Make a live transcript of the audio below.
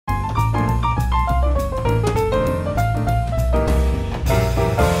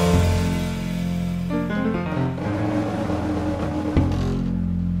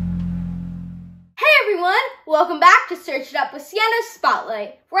Switch It Up with Sienna's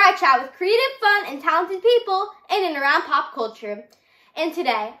Spotlight, where I chat with creative, fun, and talented people in and around pop culture. And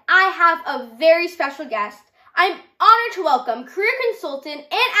today, I have a very special guest. I'm honored to welcome career consultant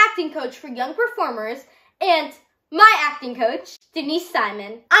and acting coach for young performers, and my acting coach, Denise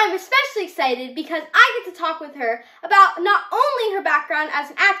Simon. I'm especially excited because I get to talk with her about not only her background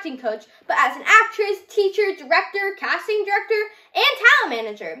as an acting coach, but as an actress, teacher, director, casting director, and talent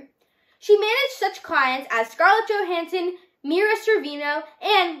manager. She managed such clients as Scarlett Johansson, Mira Sorvino,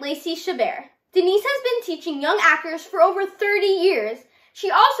 and Lacey Chabert. Denise has been teaching young actors for over 30 years.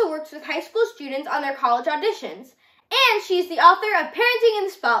 She also works with high school students on their college auditions. And she's the author of Parenting in the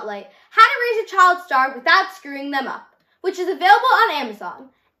Spotlight, How to Raise a Child Star Without Screwing Them Up, which is available on Amazon.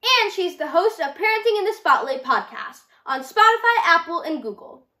 And she's the host of Parenting in the Spotlight podcast on Spotify, Apple, and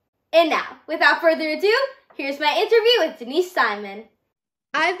Google. And now, without further ado, here's my interview with Denise Simon.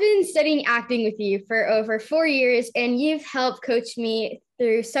 I've been studying acting with you for over 4 years, and you've helped coach me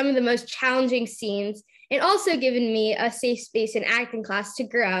through some of the most challenging scenes and also given me a safe space in acting class to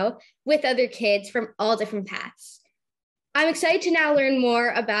grow with other kids from all different paths. I'm excited to now learn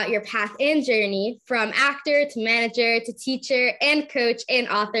more about your path and journey from actor to manager to teacher and coach and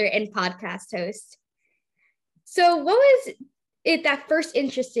author and podcast host. So what was it that first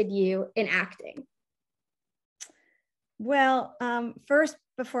interested you in acting? Well, first,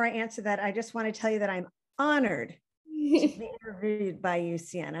 before I answer that, I just want to tell you that I'm honored to be interviewed by you,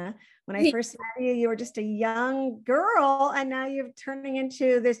 Sienna. When I first met you, you were just a young girl, and now you're turning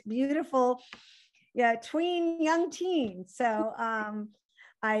into this beautiful tween young teen. So I'm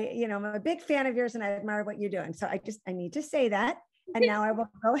a big fan of yours and I admire what you're doing. So I need to say that. And now I will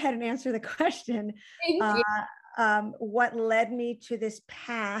go ahead and answer the question. What led me to this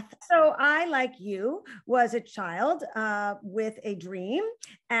path? So I, like you, was a child with a dream,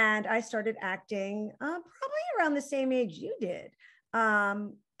 and I started acting probably around the same age you did. My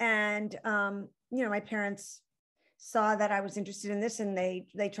parents saw that I was interested in this, and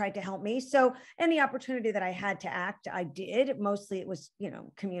they tried to help me. So any opportunity that I had to act, I did. Mostly it was,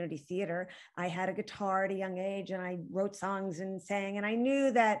 community theater. I had a guitar at a young age, and I wrote songs and sang, and I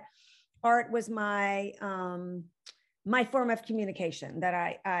knew that art was my form of communication, that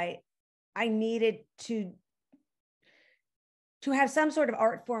I needed to have some sort of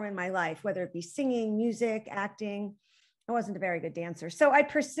art form in my life, whether it be singing, music, acting. I wasn't a very good dancer. So I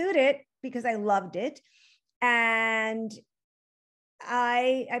pursued it because I loved it. And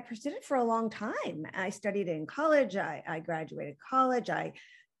I pursued it for a long time. I studied it in college. I graduated college. I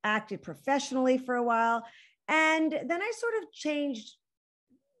acted professionally for a while. And then I sort of changed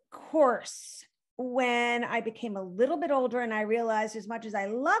course when I became a little bit older, and I realized as much as I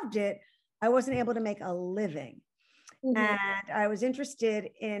loved it, I wasn't able to make a living. Mm-hmm. And I was interested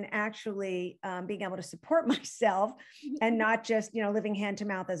in actually being able to support myself and not just, living hand to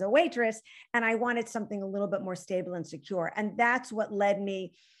mouth as a waitress. And I wanted something a little bit more stable and secure. And that's what led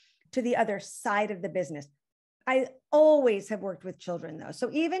me to the other side of the business. I always have worked with children, though. So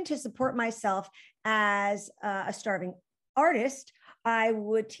even to support myself as a starving artist, I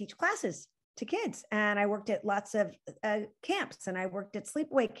would teach classes to kids. And I worked at lots of camps, and I worked at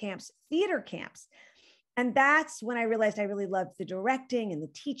sleepaway camps, theater camps. And that's when I realized I really loved the directing and the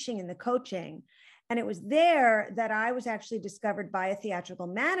teaching and the coaching. And it was there that I was actually discovered by a theatrical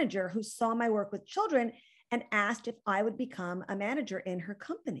manager who saw my work with children and asked if I would become a manager in her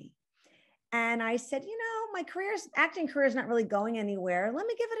company. And I said, my acting career is not really going anywhere. Let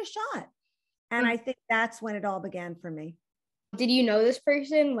me give it a shot. And I think that's when it all began for me. Did you know this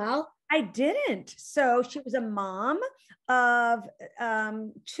person well? I didn't. So she was a mom of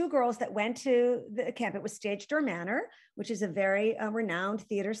 2 girls that went to the camp. It was Stage Door Manor, which is a very renowned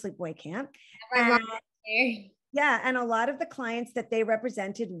theater sleepaway camp. And a lot of the clients that they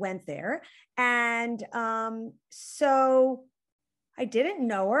represented went there. And so I didn't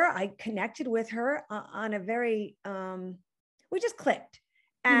know her. I connected with her on a very, we just clicked.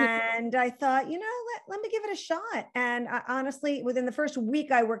 And I thought, let me give it a shot. And honestly, within the first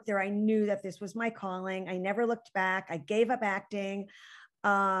week I worked there, I knew that this was my calling. I never looked back. I gave up acting.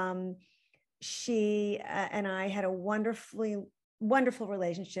 She and I had a wonderful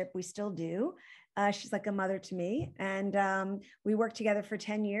relationship. We still do. She's like a mother to me. And we worked together for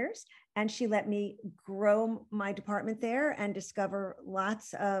 10 years. And she let me grow my department there and discover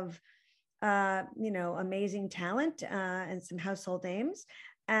lots of amazing talent and some household names.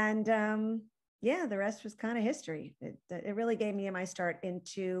 And the rest was kind of history. It really gave me my start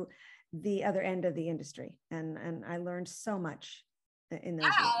into the other end of the industry. And I learned so much in those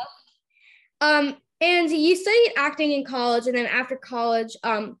years. And you studied acting in college, and then after college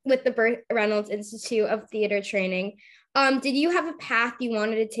with the Burt Reynolds Institute of Theater Training. Did you have a path you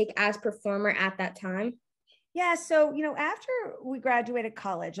wanted to take as performer at that time? Yeah. So, after we graduated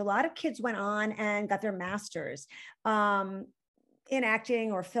college, a lot of kids went on and got their masters in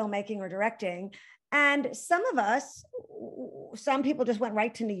acting or filmmaking or directing. And some people just went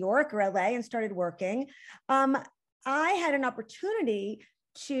right to New York or LA and started working. I had an opportunity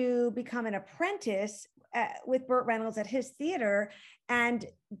to become an apprentice with Burt Reynolds at his theater. And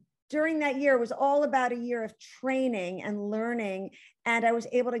during that year, it was all about a year of training and learning. And I was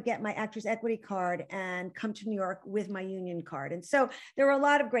able to get my Actors Equity card and come to New York with my union card. And so there were a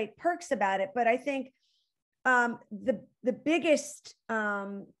lot of great perks about it. But I think the biggest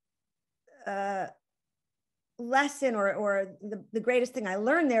lesson or the greatest thing I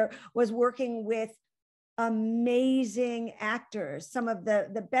learned there was working with amazing actors, some of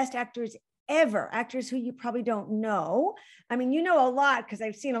the best actors ever, actors who you probably don't know. I mean, you know a lot because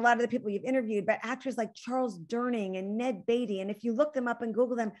I've seen a lot of the people you've interviewed, but actors like Charles Durning and Ned Beatty. And if you look them up and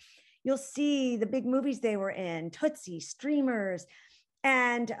Google them, you'll see the big movies they were in, Tootsie, Streamers.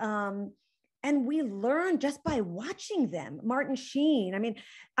 And we learned just by watching them. Martin Sheen. I mean,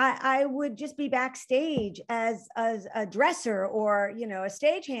 I would just be backstage as a dresser or, a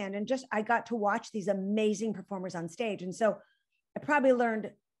stagehand, and I got to watch these amazing performers on stage. And so I probably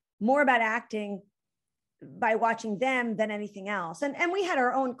learned more about acting by watching them than anything else. And we had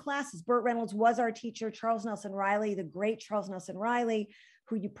our own classes. Burt Reynolds was our teacher, Charles Nelson Riley, the great Charles Nelson Riley,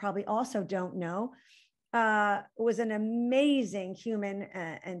 who you probably also don't know, was an amazing human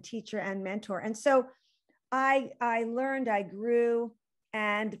and teacher and mentor. And so I learned, I grew,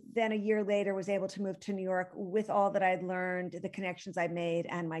 and then a year later was able to move to New York with all that I'd learned, the connections I made,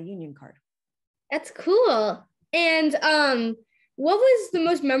 and my union card. That's cool. And what was the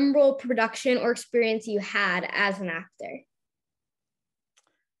most memorable production or experience you had as an actor?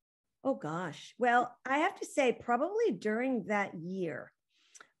 Oh gosh. Well, I have to say probably during that year,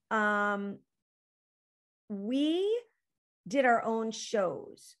 we did our own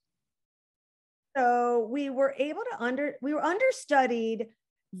shows. So we were able to we were understudied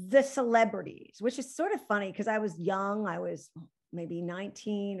the celebrities, which is sort of funny because I was young. I was maybe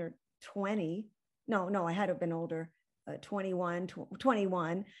 19 or 20. No, I had to have been older, 21,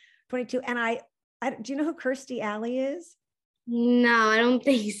 22. And do you know who Kirstie Alley is? No, I don't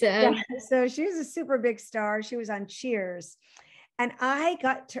think so. Yeah, so she was a super big star. She was on Cheers. And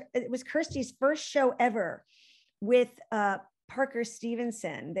it was Kirstie's first show ever with Parker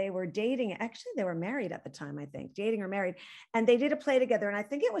Stevenson. They were dating. Actually, they were married at the time, I think, dating or married. And they did a play together. And I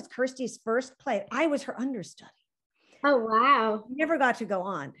think it was Kirstie's first play. I was her understudy. Oh, wow. Never got to go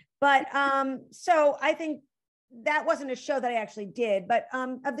on. But so I think that wasn't a show that I actually did. But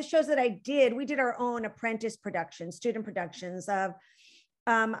of the shows that I did, we did our own apprentice productions, student productions of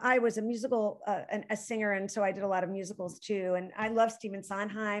I was a musical, a singer, and so I did a lot of musicals too. And I love Stephen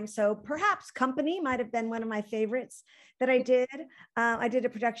Sondheim. So perhaps Company might have been one of my favorites that I did. I did a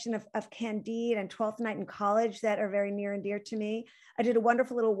production of Candide and 12th Night in College that are very near and dear to me. I did a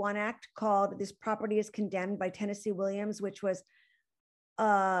wonderful little one act called This Property is Condemned by Tennessee Williams, which was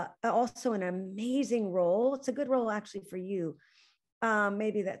also an amazing role. It's a good role actually for you.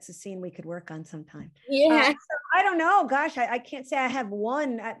 Maybe that's a scene we could work on sometime. Yeah. So I don't know. Gosh, I can't say I have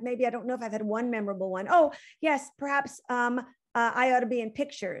one. Maybe I don't know if I've had one memorable one. Oh, yes, perhaps I Ought to Be in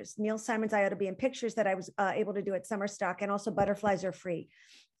Pictures. Neil Simon's I Ought to Be in Pictures that I was able to do at Summerstock, and also Butterflies Are Free.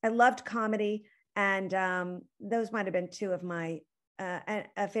 I loved comedy, and those might have been two of my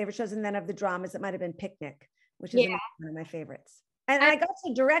favorite shows. And then of the dramas, it might have been Picnic, which is one of my favorites. And I got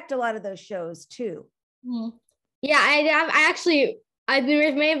to direct a lot of those shows too. Yeah, I actually,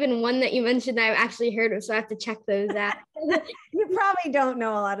 there may have been one that you mentioned that I've actually heard of, so I have to check those out. You probably don't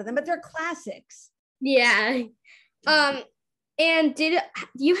know a lot of them, but they're classics. Yeah. And do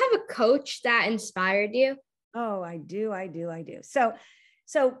you have a coach that inspired you? Oh, I do. So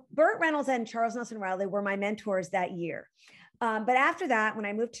Burt Reynolds and Charles Nelson Riley were my mentors that year. But after that, when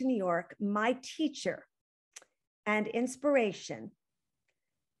I moved to New York, my teacher and inspiration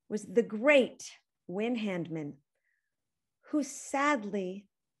was the great Win Handman, who sadly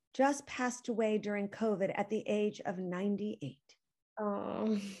just passed away during COVID at the age of 98.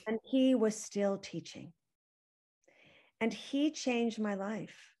 Oh. And he was still teaching. And he changed my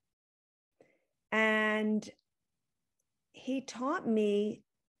life. And he taught me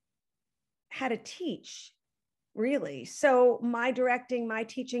how to teach, really. So my directing, my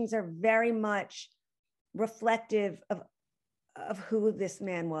teachings are very much reflective of who this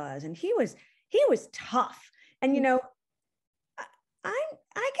man was. And he was tough. And,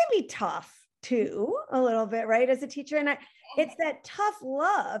 I can be tough too, a little bit, right? As a teacher. And it's that tough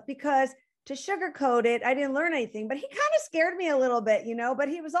love, because to sugarcoat it, I didn't learn anything, but he kind of scared me a little bit, but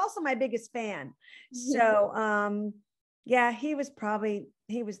he was also my biggest fan. So, yeah, he was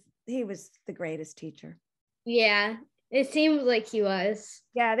the greatest teacher. Yeah, it seems like he was.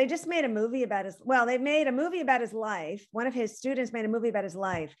 Yeah, they just made a movie about they made a movie about his life. One of his students made a movie about his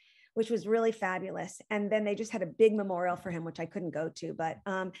life, which was really fabulous. And then they just had a big memorial for him, which I couldn't go to, but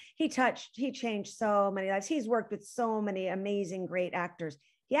he changed so many lives. He's worked with so many amazing, great actors.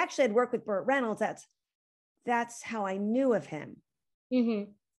 He actually had worked with Burt Reynolds. That's how I knew of him.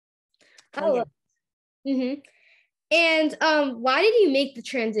 Mm-hmm. Oh, yeah. Mm-hmm. And why did you make the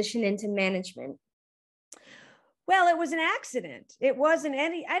transition into management? Well, it was an accident. It wasn't I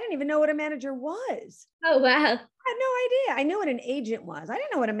didn't even know what a manager was. Oh, wow. I had no idea. I knew what an agent was. I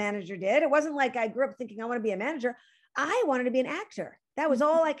didn't know what a manager did. It wasn't like I grew up thinking I want to be a manager. I wanted to be an actor. That was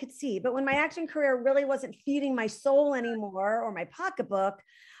all I could see. But when my acting career really wasn't feeding my soul anymore or my pocketbook,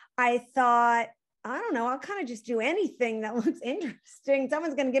 I thought, I don't know, I'll kind of just do anything that looks interesting.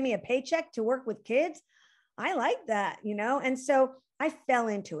 Someone's going to give me a paycheck to work with kids. I like that, And so I fell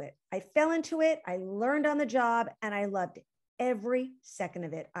into it. I learned on the job and I loved every second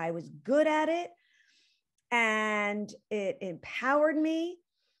of it. I was good at it and it empowered me.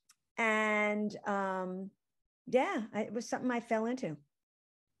 And it was something I fell into.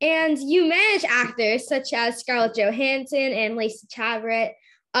 And you manage actors such as Scarlett Johansson and Lacey Chabert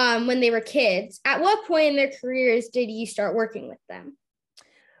when they were kids. At what point in their careers did you start working with them?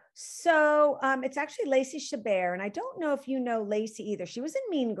 So it's actually Lacey Chabert, and I don't know if you know Lacey either. She was in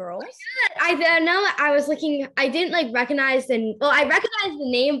Mean Girls. I know. I was looking. I didn't recognize I recognized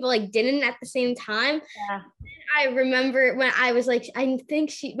the name, but didn't at the same time. Yeah. I remember when I was I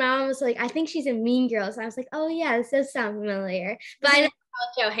think my mom was I think she's in Mean Girls. I was like, oh yeah, this does sound familiar. But I know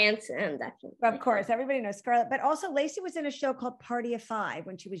Scarlett Johansson, definitely. Of course, everybody knows Scarlett. But also Lacey was in a show called Party of Five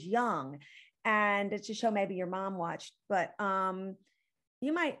when she was young, and it's a show maybe your mom watched, but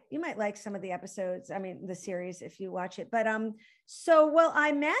you might like some of the episodes. I mean, the series if you watch it. But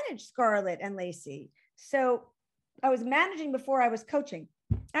I managed Scarlett and Lacey. So I was managing before I was coaching.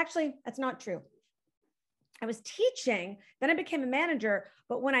 Actually, that's not true. I was teaching, then I became a manager.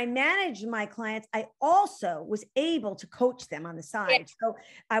 But when I managed my clients, I also was able to coach them on the side. Yeah. So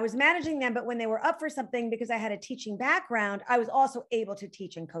I was managing them, but when they were up for something, because I had a teaching background, I was also able to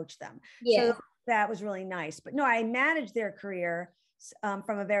teach and coach them. Yeah. So that was really nice. But no, I managed their career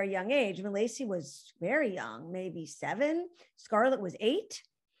from a very young age. I mean, Lacey was very young, maybe 7. Scarlett was 8.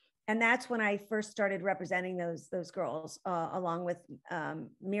 And that's when I first started representing those girls, along with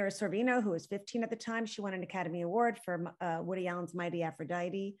Mira Sorvino, who was 15 at the time. She won an Academy Award for Woody Allen's Mighty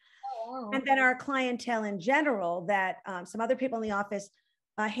Aphrodite. Oh, wow. And then our clientele in general that some other people in the office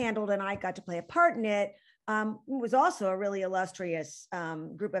handled, and I got to play a part in it, was also a really illustrious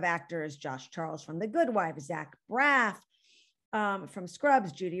group of actors. Josh Charles from The Good Wife, Zach Braff from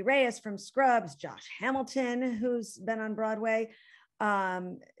Scrubs, Judy Reyes from Scrubs, Josh Hamilton, who's been on Broadway.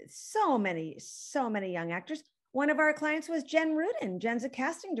 So many young actors. One of our clients was Jen Rudin. Jen's a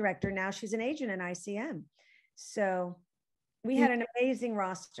casting director. Now she's an agent in ICM. So we had an amazing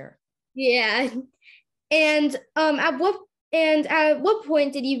roster. Yeah. And at what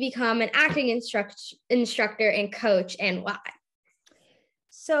point did you become an acting instructor and coach, and why?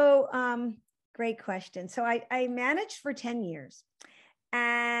 So great question. So I managed for 10 years,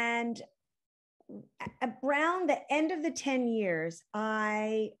 and around the end of the 10 years,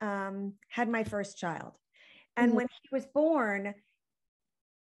 I had my first child. And when he was born,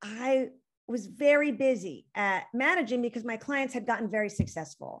 I was very busy at managing because my clients had gotten very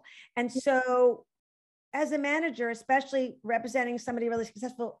successful. And so as a manager, especially representing somebody really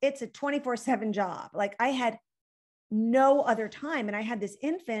successful, it's a 24/7 job. I had no other time. And I had this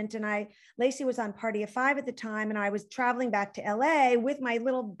infant, and Lacey was on Party of Five at the time. And I was traveling back to LA with my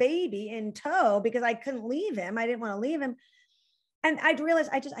little baby in tow because I couldn't leave him. I didn't want to leave him. And I'd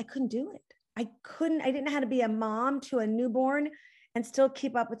realized I couldn't do it. I didn't know how to be a mom to a newborn and still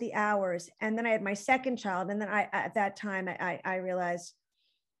keep up with the hours. And then I had my second child. And then at that time, I realized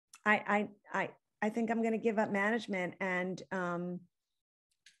I think I'm going to give up management and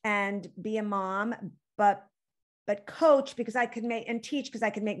be a mom, but coach because I could teach because I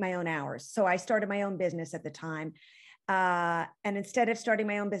could make my own hours. So I started my own business at the time. And instead of starting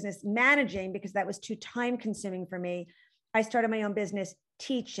my own business managing, because that was too time consuming for me, I started my own business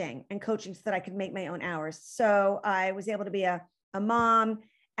teaching and coaching so that I could make my own hours. So I was able to be a mom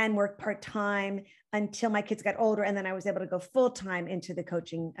and work part-time until my kids got older. And then I was able to go full-time into the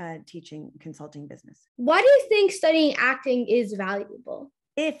coaching, teaching, consulting business. Why do you think studying acting is valuable?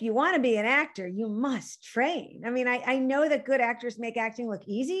 if you want to be an actor, you must train. I mean, I know that good actors make acting look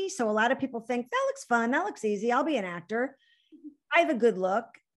easy. So a lot of people think that looks fun. That looks easy. I'll be an actor. I have a good look,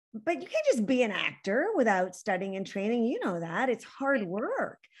 but you can't just be an actor without studying and training. You know that it's hard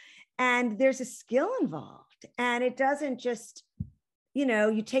work and there's a skill involved, and it doesn't just,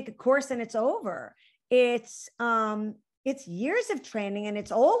 you take a course and it's over. It's years of training, and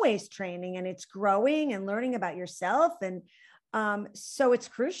it's always training, and it's growing and learning about yourself. And so it's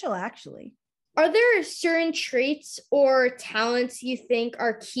crucial, actually. Are there certain traits or talents you think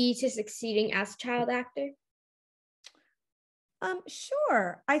are key to succeeding as a child actor?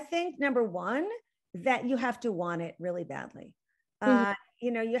 Sure. I think number one, that you have to want it really badly.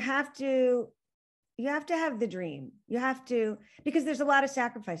 You have to have the dream. You have to, because there's a lot of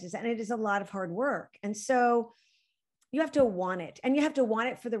sacrifices and it is a lot of hard work. And so you have to want it, and you have to want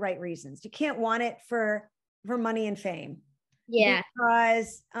it for the right reasons. You can't want it for money and fame. Yeah.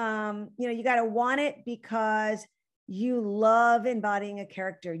 Because, you got to want it because you love embodying a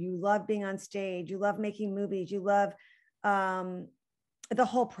character. You love being on stage. You love making movies. You love the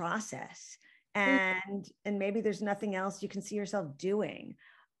whole process. And maybe there's nothing else you can see yourself doing.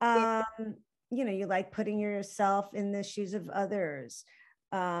 You like putting yourself in the shoes of others.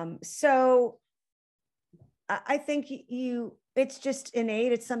 So I think it's just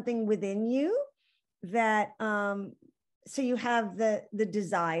innate. It's something within you that, so you have the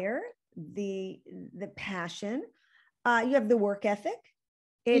desire, the passion, you have the work ethic.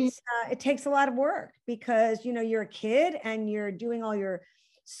 It takes a lot of work because, you're a kid and you're doing all your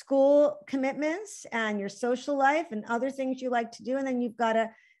school commitments and your social life and other things you like to do. And then you've got to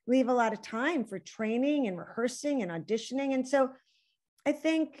leave a lot of time for training and rehearsing and auditioning. And so I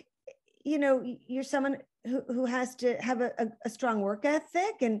think, you're someone who has to have a strong work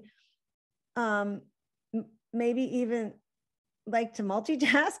ethic, and maybe even like to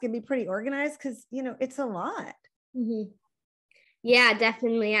multitask and be pretty organized, because, it's a lot. Mm-hmm. Yeah,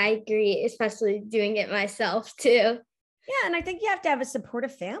 definitely. I agree, especially doing it myself too. Yeah. And I think you have to have a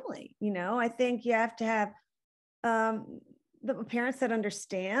supportive family. I think you have to have the parents that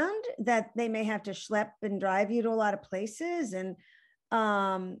understand that they may have to schlep and drive you to a lot of places, and,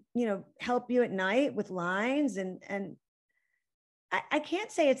 help you at night with lines. And I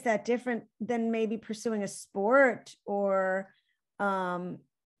can't say it's that different than maybe pursuing a sport or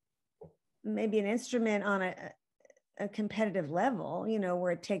maybe an instrument on a competitive level,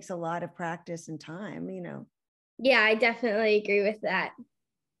 where it takes a lot of practice and time, Yeah, I definitely agree with that.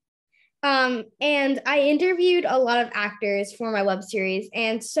 And I interviewed a lot of actors for my web series,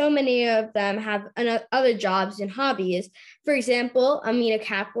 and so many of them have other jobs and hobbies. For example, Amina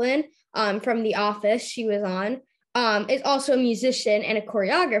Kaplan from The Office, she was on, is also a musician and a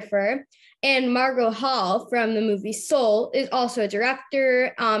choreographer. And Margot Hall from the movie Soul is also a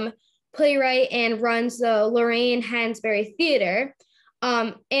director, playwright, and runs the Lorraine Hansberry Theater.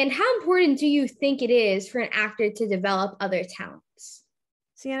 And how important do you think it is for an actor to develop other talents?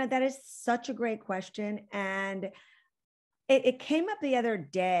 Sienna, that is such a great question. And it came up the other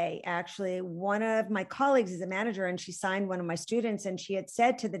day, actually. One of my colleagues is a manager, and she signed one of my students, and she had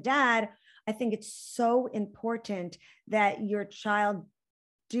said to the dad, I think it's so important that your child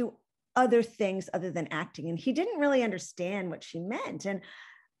do other things other than acting. And he didn't really understand what she meant. And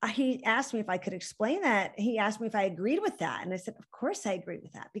he asked me if I could explain that. He asked me if I agreed with that. And I said, of course I agree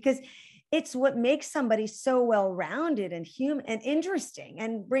with that, because it's what makes somebody so well-rounded and human and interesting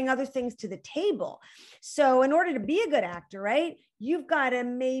and bring other things to the table. So in order to be a good actor, right, you've got to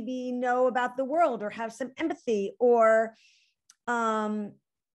maybe know about the world or have some empathy or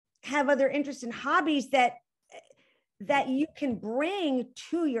have other interests and hobbies that you can bring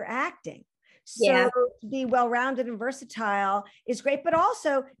to your acting. So to be well-rounded and versatile is great, but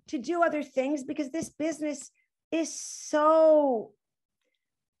also to do other things, because this business is so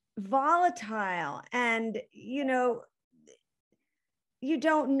volatile, and you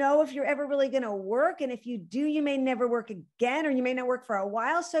don't know if you're ever really going to work, and if you do, you may never work again, or you may not work for a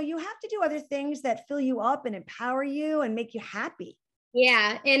while. So you have to do other things that fill you up and empower you and make you happy.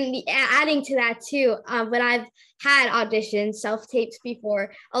 Yeah, and adding to that too, when I've had auditions, self-tapes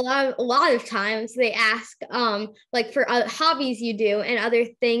before, a lot of times they ask like for hobbies you do and other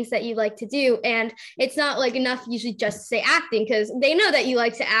things that you like to do, and it's not like enough usually just to say acting, because they know that you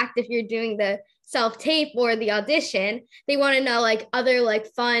like to act if you're doing the self-tape or the audition. They want to know like other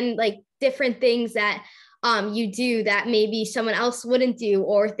like fun, like different things that you do that maybe someone else wouldn't do,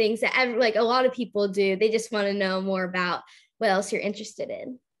 or things that like a lot of people do. They just want to know more about what else you're interested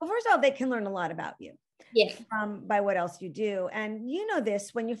in. Well, first of all, they can learn a lot about you. Yeah. by what else you do. And you know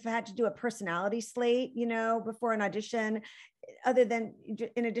this, when you've had to do a personality slate, before an audition, other than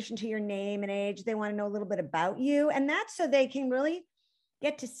in addition to your name and age, they want to know a little bit about you. And that's so they can really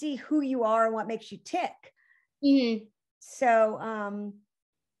get to see who you are and what makes you tick. Mm-hmm. So,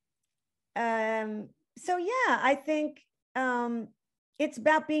 yeah, I think it's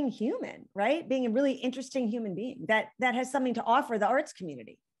about being human, right? Being a really interesting human being that has something to offer the arts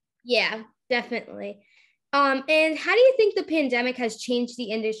community. Yeah, definitely. And how do you think the pandemic has changed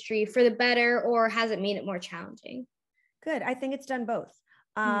the industry for the better, or has it made it more challenging? Good. I think it's done both.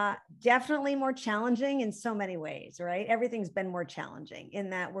 Definitely more challenging in so many ways, right? Everything's been more challenging in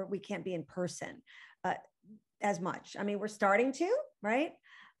that we can't be in person as much. I mean, we're starting to, right?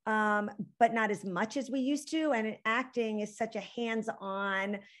 But not as much as we used to. And acting is such a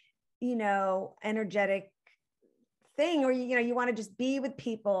hands-on, energetic thing, or you want to just be with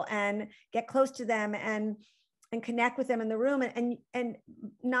people and get close to them and connect with them in the room, and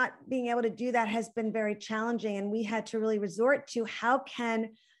not being able to do that has been very challenging. And we had to really resort to, how can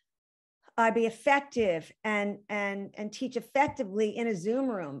I be effective and teach effectively in a Zoom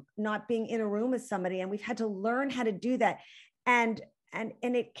room, not being in a room with somebody. And we've had to learn how to do that. And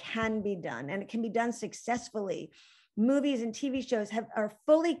it can be done, and it can be done successfully. Movies and TV shows are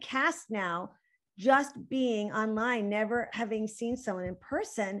fully cast now, just being online, never having seen someone in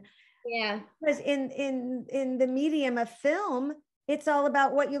person. Yeah. Because in the medium of film, it's all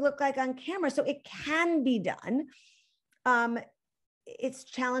about what you look like on camera. So it can be done. It's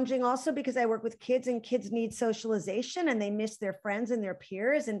challenging also because I work with kids, and kids need socialization, and they miss their friends and their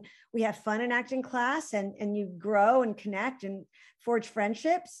peers. And we have fun in acting class, and you grow and connect and forge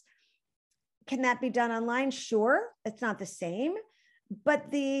friendships. Can that be done online? Sure. It's not the same.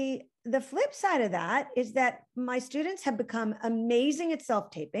 But the flip side of that is that my students have become amazing at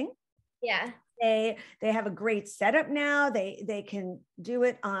self-taping. Yeah. They have a great setup now. They can do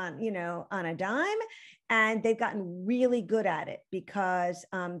it on a dime, and they've gotten really good at it because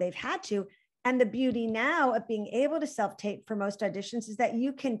they've had to. And the beauty now of being able to self-tape for most auditions is that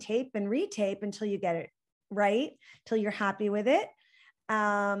you can tape and retape until you get it right, till you're happy with it.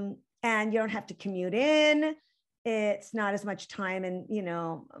 And you don't have to commute in. It's not as much time and,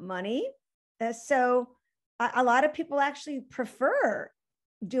 money. So a lot of people actually prefer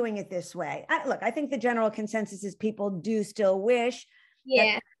doing it this way. I think the general consensus is people do still wish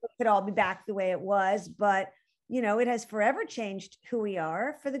that it could all be back the way it was, but it has forever changed who we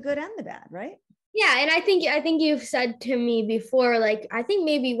are, for the good and the bad, right? Yeah, and I think you've said to me before, like, I think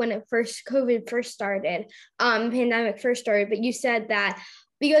maybe when COVID first started, pandemic first started, but you said that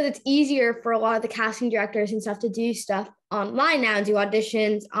because it's easier for a lot of the casting directors and stuff to do stuff online now and do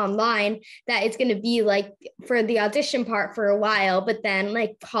auditions online, that it's going to be like for the audition part for a while, but then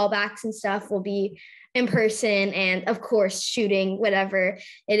like callbacks and stuff will be in person. And of course, shooting, whatever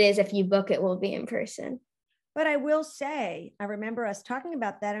it is, if you book it, will be in person. But I will say, I remember us talking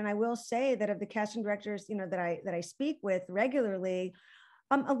about that. And I will say that of the casting directors, that I speak with regularly,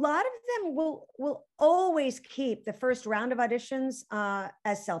 a lot of them will always keep the first round of auditions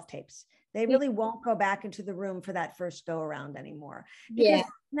as self-tapes. They really won't go back into the room for that first go around anymore. Because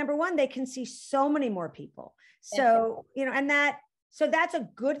number one, they can see so many more people. So, so that's a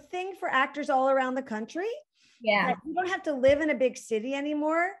good thing for actors all around the country. Yeah. You don't have to live in a big city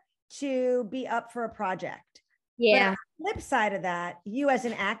anymore to be up for a project. Yeah. But on the flip side of that, you as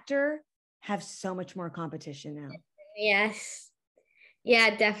an actor have so much more competition now. Yes.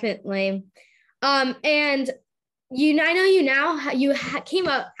 Yeah, definitely. And I know you came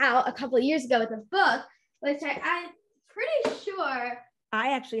out a couple of years ago with a book, which I'm pretty sure.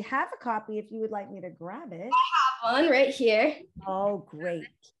 I actually have a copy if you would like me to grab it. I have one right here. Oh, great.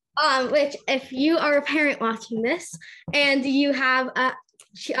 Which if you are a parent watching this and you have a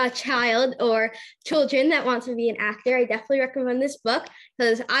child or children that want to be an actor, I definitely recommend this book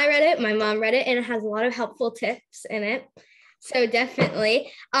because I read it, my mom read it, and it has a lot of helpful tips in it. So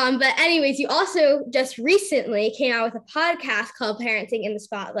definitely. But anyways, you also just recently came out with a podcast called Parenting in the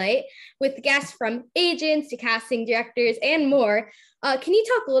Spotlight with guests from agents to casting directors and more. Can you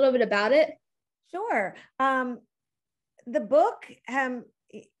talk a little bit about it? Sure. The book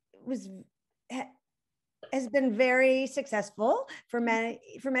has been very successful for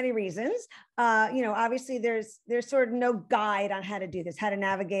many reasons. Obviously there's sort of no guide on how to do this, how to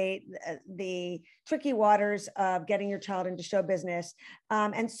navigate the tricky waters of getting your child into show business.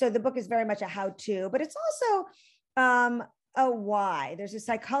 And so the book is very much a how-to, but it's also a why. There's a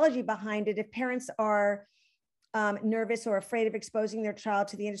psychology behind it. If parents are nervous or afraid of exposing their child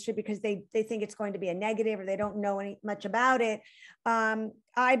to the industry because they think it's going to be a negative or they don't know much about it.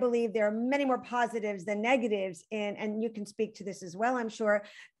 I believe there are many more positives than negatives and you can speak to this as well, I'm sure,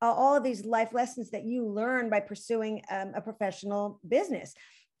 all of these life lessons that you learn by pursuing a professional business.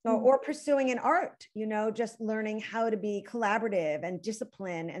 Or pursuing an art, just learning how to be collaborative and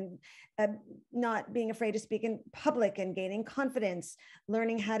disciplined and not being afraid to speak in public and gaining confidence,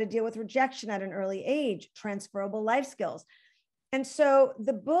 learning how to deal with rejection at an early age, transferable life skills. And so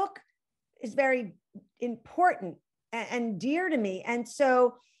the book is very important and dear to me. And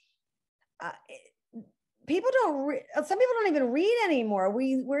so some people don't even read anymore.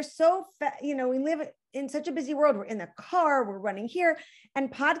 We're so, we live in such a busy world. We're in the car, we're running here, and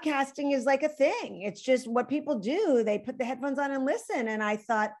podcasting is like a thing. It's just what people do. They put the headphones on and listen. And I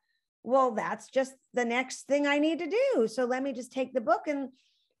thought, well, that's just the next thing I need to do. So let me just take the book and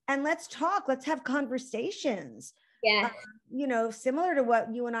let's talk. Let's have conversations. Yeah. Similar to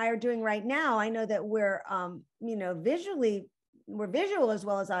what you and I are doing right now. I know that we're, we're visual as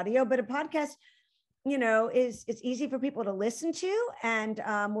well as audio, but a podcast, it's easy for people to listen to, and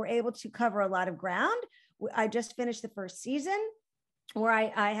we're able to cover a lot of ground. I just finished the first season where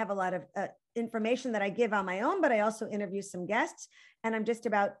I have a lot of information that I give on my own, but I also interview some guests. And I'm just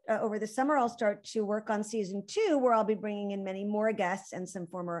about over the summer, I'll start to work on season 2, where I'll be bringing in many more guests and some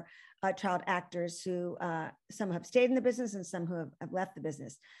former child actors who some have stayed in the business and some who have left the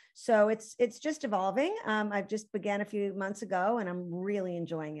business. So it's just evolving. I've just began a few months ago and I'm really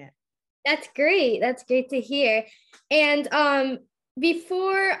enjoying it. That's great. That's great to hear. And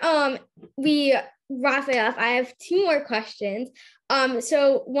before we wrap it up, I have 2 more questions.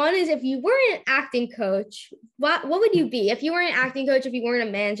 So one is, if you weren't an acting coach, what would you be? If you weren't an acting coach, if you weren't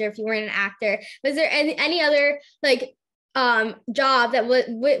a manager, if you weren't an actor, was there any other job that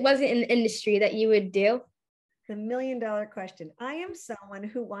wasn't in the industry that you would do? The $1 million question. I am someone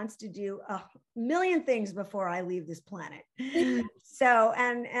who wants to do a million things before I leave this planet. So,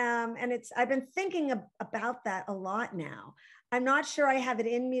 and I've been thinking about that a lot now. I'm not sure I have it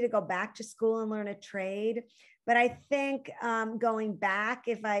in me to go back to school and learn a trade, but I think going back,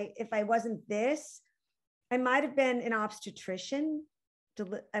 if I wasn't this, I might have been an obstetrician.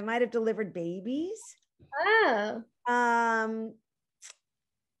 I might have delivered babies. Oh.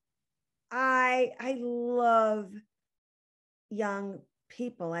 I love young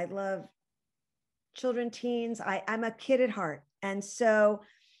people. I love children, teens. I'm a kid at heart. And so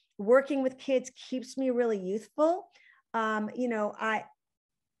working with kids keeps me really youthful. I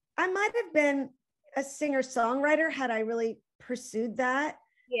might have been a singer-songwriter had I really pursued that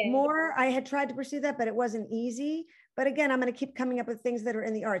more. I had tried to pursue that, but it wasn't easy. But again, I'm going to keep coming up with things that are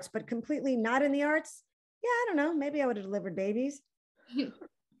in the arts, but completely not in the arts. Yeah, I don't know. Maybe I would have delivered babies.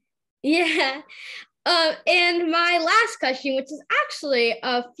 Yeah. And my last question, which is actually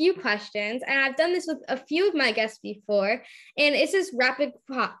a few questions, and I've done this with a few of my guests before, and it's just rapid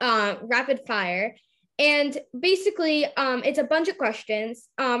fire. And basically, it's a bunch of questions.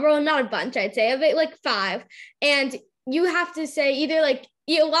 Well, not a bunch, I'd say, like 5. And you have to say either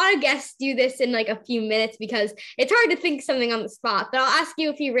a lot of guests do this in a few minutes because it's hard to think something on the spot. But I'll ask you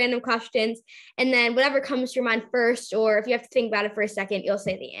a few random questions, and then whatever comes to your mind first, or if you have to think about it for a second, you'll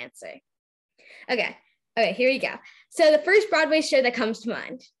say the answer. Okay, here you go. So the first Broadway show that comes to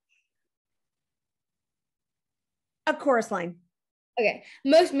mind. A Chorus Line. Okay,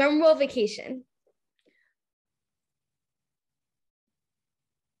 most memorable vacation.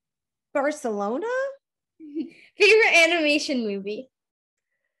 Barcelona. Favorite animation movie.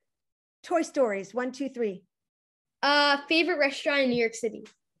 Toy Stories 1, 2, 3. Favorite restaurant in New York City.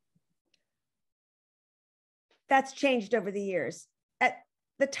 That's changed over the years. At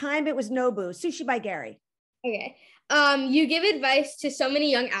the time, it was Nobu, Sushi by Gary. Okay. You give advice to so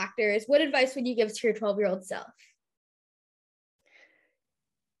many young actors. What advice would you give to your 12-year-old self?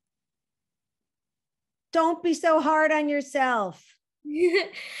 Don't be so hard on yourself.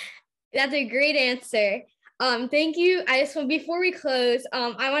 That's a great answer. Thank you. Before we close,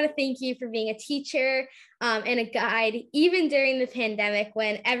 I want to thank you for being a teacher and a guide. Even during the pandemic,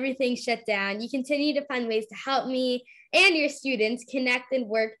 when everything shut down, you continue to find ways to help me and your students connect and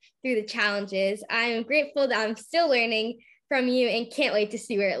work through the challenges. I'm grateful that I'm still learning from you and can't wait to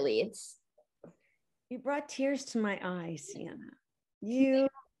see where it leads. You brought tears to my eyes, Sienna. You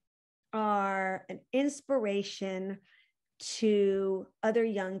are an inspiration to other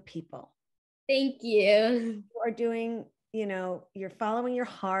young people. Thank you. You are doing, you're following your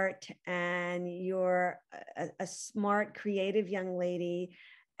heart, and you're a smart, creative young lady.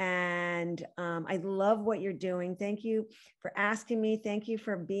 And I love what you're doing. Thank you for asking me. Thank you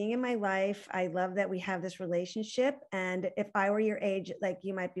for being in my life. I love that we have this relationship. And if I were your age, like,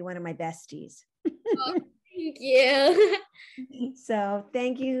 you might be one of my besties. Oh, thank you. So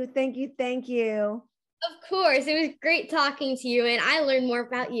thank you. Thank you. Thank you. Of course. It was great talking to you. And I learned more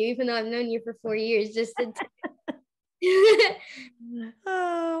about you, even though I've known you for 4 years.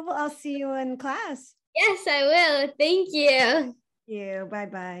 Oh, well, I'll see you in class. Yes, I will. Thank you.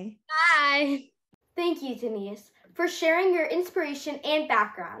 Bye-bye. Bye. Thank you, Denise, for sharing your inspiration and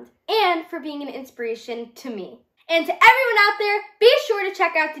background, and for being an inspiration to me. And to everyone out there, be sure to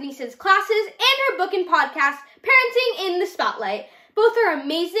check out Denise's classes and her book and podcast, Parenting in the Spotlight. Both are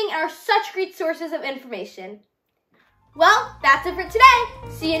amazing and are such great sources of information. Well, that's it for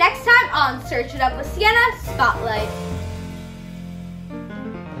today. See you next time on Search It Up with Sienna Spotlight.